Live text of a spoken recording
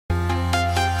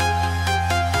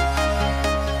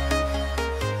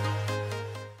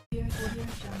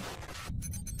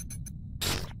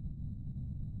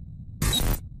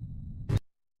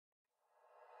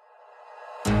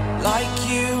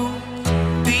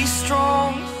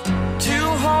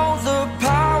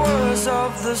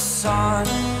sun.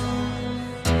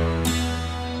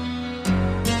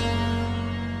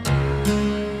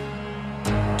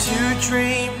 To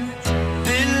dream,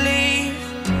 believe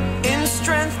in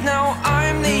strength. Now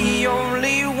I'm the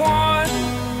only one,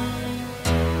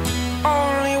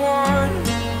 only one.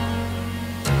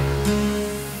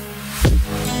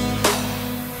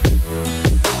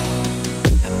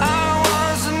 I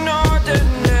was an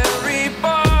ordinary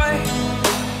boy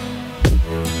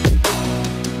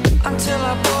until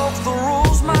I broke the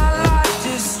rules. My life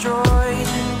destroyed,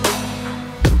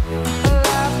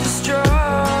 life destroyed.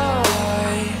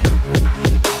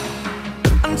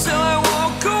 Until I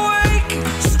woke awake,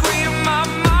 scream my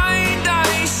mind,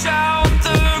 I shout,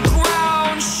 the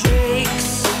ground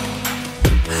shakes.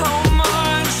 How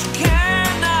much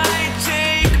can I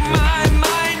take? My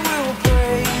mind will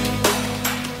break.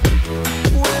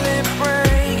 Will it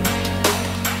break?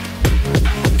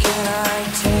 Can I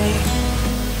take?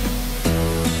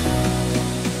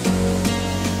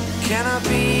 Can I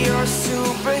be your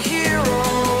superhero?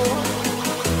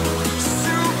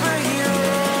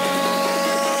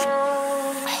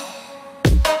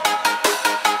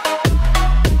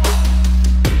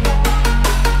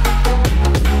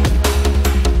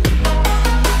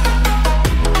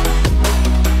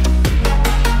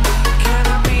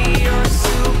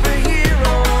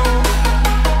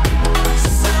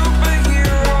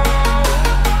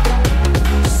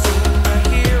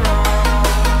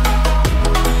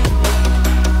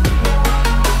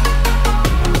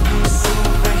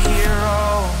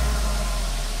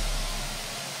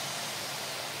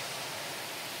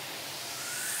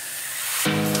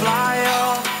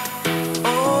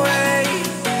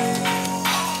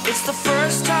 It's the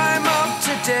first time of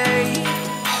today,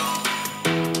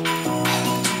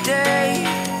 today.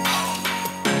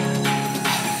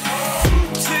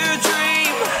 To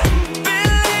dream,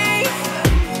 believe,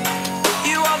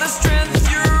 you are the strength,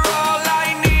 you're all I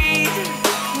need.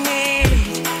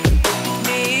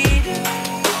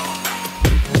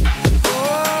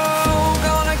 Oh,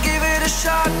 gonna give it a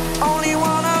shot, only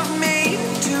one of me,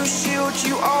 to shield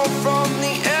you all from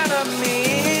the enemy.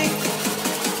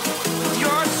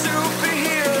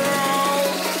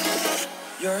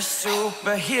 You're a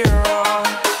superhero.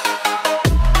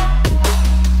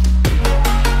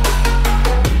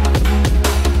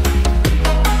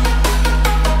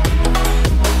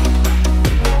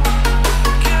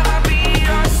 Can I be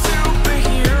your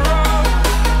superhero?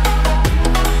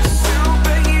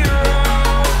 Superhero.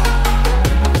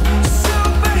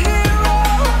 Superhero.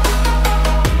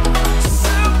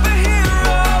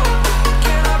 Superhero.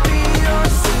 Can I be your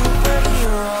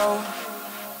superhero?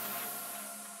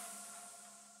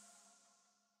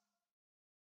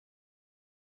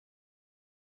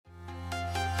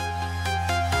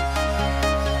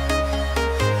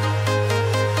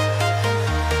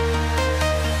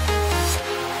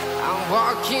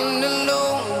 Walking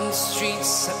alone, the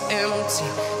streets are empty.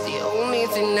 The only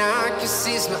thing I can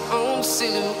see is my own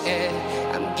silhouette.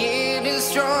 I'm getting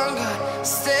stronger,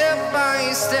 step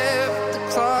by step. The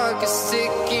clock is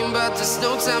ticking, but there's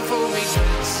no time for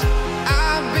regrets.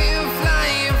 I've been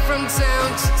flying from town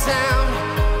to town,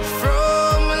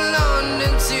 from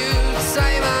London to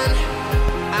Taiwan.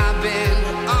 I've been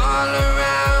all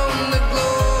around the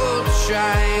globe,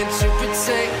 trying to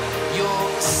protect your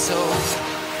soul.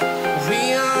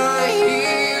 We are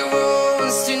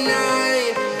heroes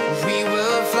tonight. We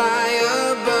will fly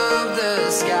above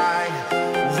the sky.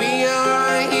 We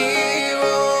are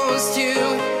heroes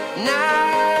tonight.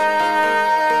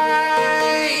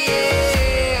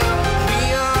 Yeah. We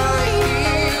are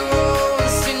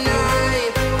heroes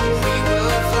tonight. We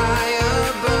will fly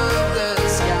above the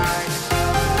sky.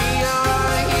 We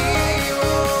are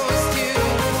heroes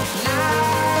tonight.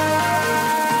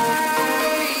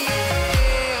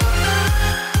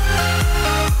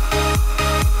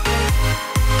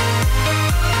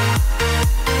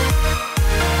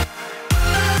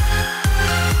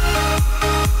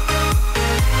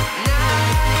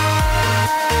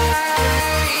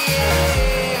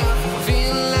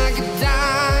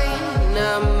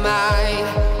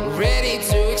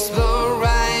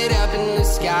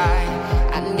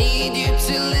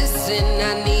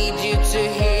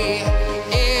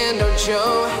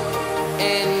 Show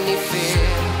any fear.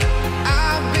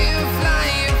 I've been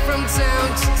flying from town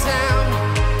to town,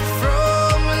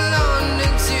 from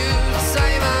London to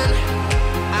Taiwan.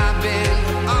 I've been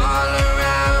all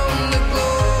around the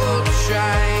globe,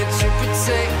 trying to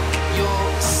protect your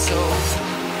soul.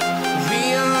 We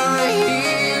are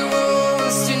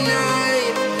heroes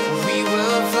tonight. We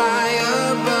will fly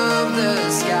above the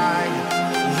sky.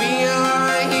 We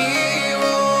are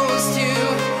heroes tonight.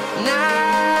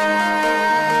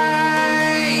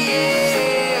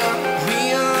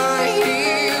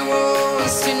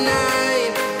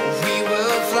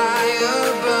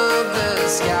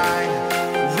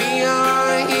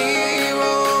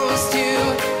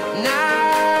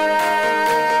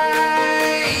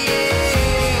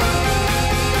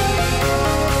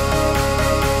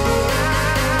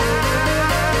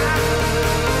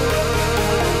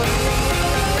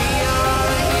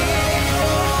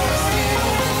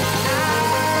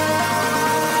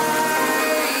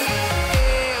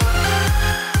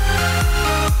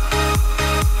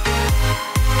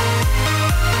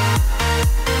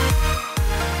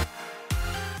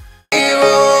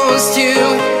 missed you.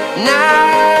 Now